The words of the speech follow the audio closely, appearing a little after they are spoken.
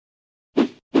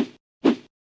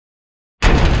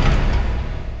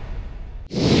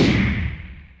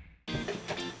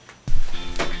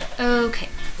Okay,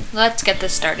 let's get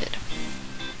this started.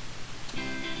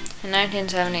 In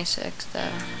 1976,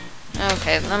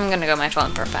 okay, I'm gonna go on my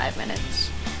phone for 5 minutes.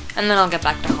 And then I'll get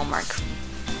back to homework.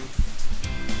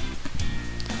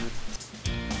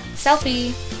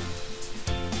 Selfie!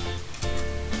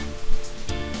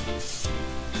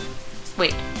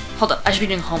 Wait, hold up, I should be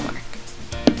doing homework.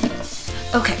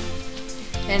 Okay.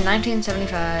 In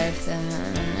 1975, then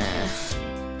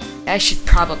I should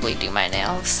probably do my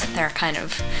nails. They're kind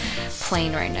of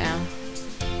plain right now.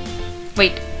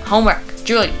 Wait, homework.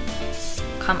 Julie,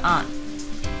 come on.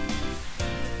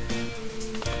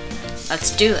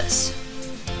 Let's do this.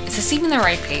 Is this even the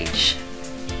right page?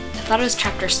 I thought it was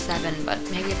chapter 7, but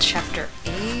maybe it's chapter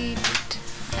 8?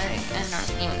 I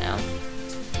don't even know.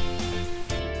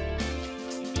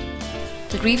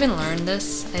 Did we even learn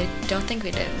this? I don't think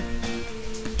we did.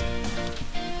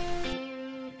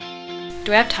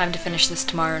 Do I have time to finish this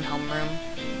tomorrow in homeroom?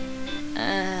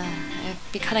 I'd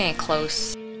be cutting it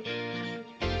close.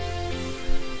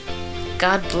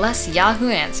 God bless Yahoo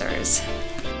Answers.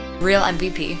 Real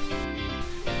MVP.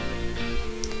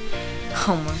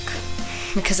 Homework.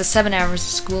 Because the 7 hours of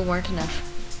school weren't enough.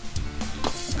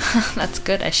 That's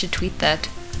good, I should tweet that.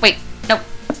 Wait, no,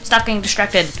 stop getting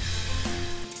distracted.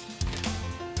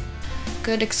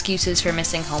 Good excuses for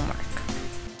missing homework.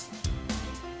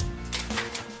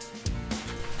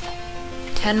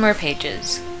 10 more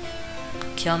pages.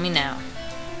 Kill me now.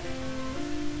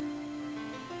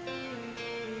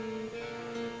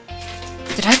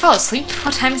 Did I fall asleep?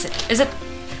 What time is it? Is it...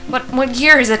 What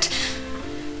year is it?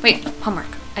 Wait,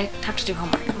 homework. I have to do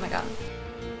homework. Oh my god.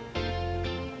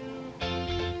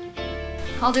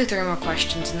 I'll do 3 more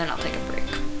questions and then I'll take a break.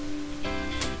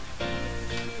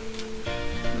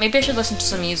 Maybe I should listen to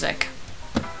some music.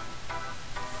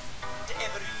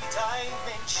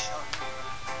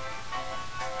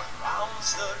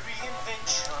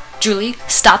 Julie,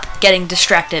 stop getting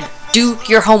distracted. Do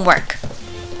your homework.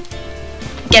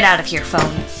 Get out of here,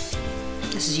 phone.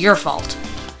 This is your fault.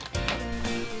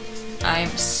 I'm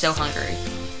so hungry.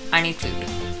 I need food.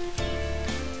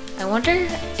 I wonder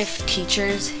if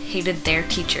teachers hated their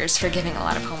teachers for giving a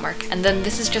lot of homework, and then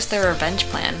this is just their revenge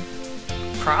plan.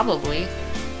 Probably.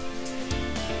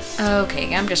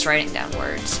 Okay, I'm just writing down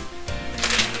words.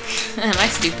 Am I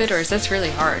stupid, or is this really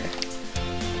hard?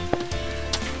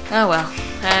 Oh well,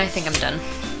 I think I'm done.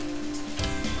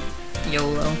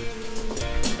 YOLO.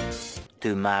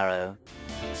 Tomorrow.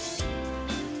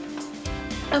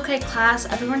 Okay, class,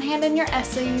 everyone hand in your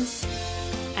essays.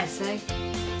 Essay?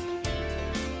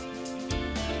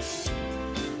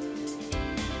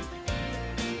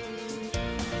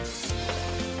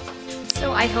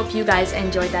 So I hope you guys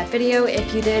enjoyed that video.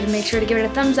 If you did, make sure to give it a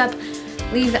thumbs up,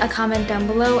 leave a comment down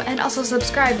below, and also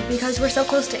subscribe because we're so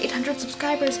close to 800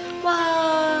 subscribers.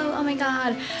 Whoa! Oh my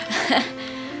god.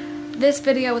 This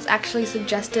video was actually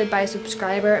suggested by a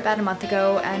subscriber about a month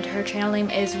ago, and her channel name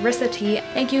is Rissa T.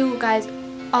 Thank you guys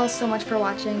all so much for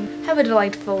watching. Have a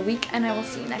delightful week, and I will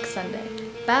see you next Sunday.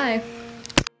 Bye!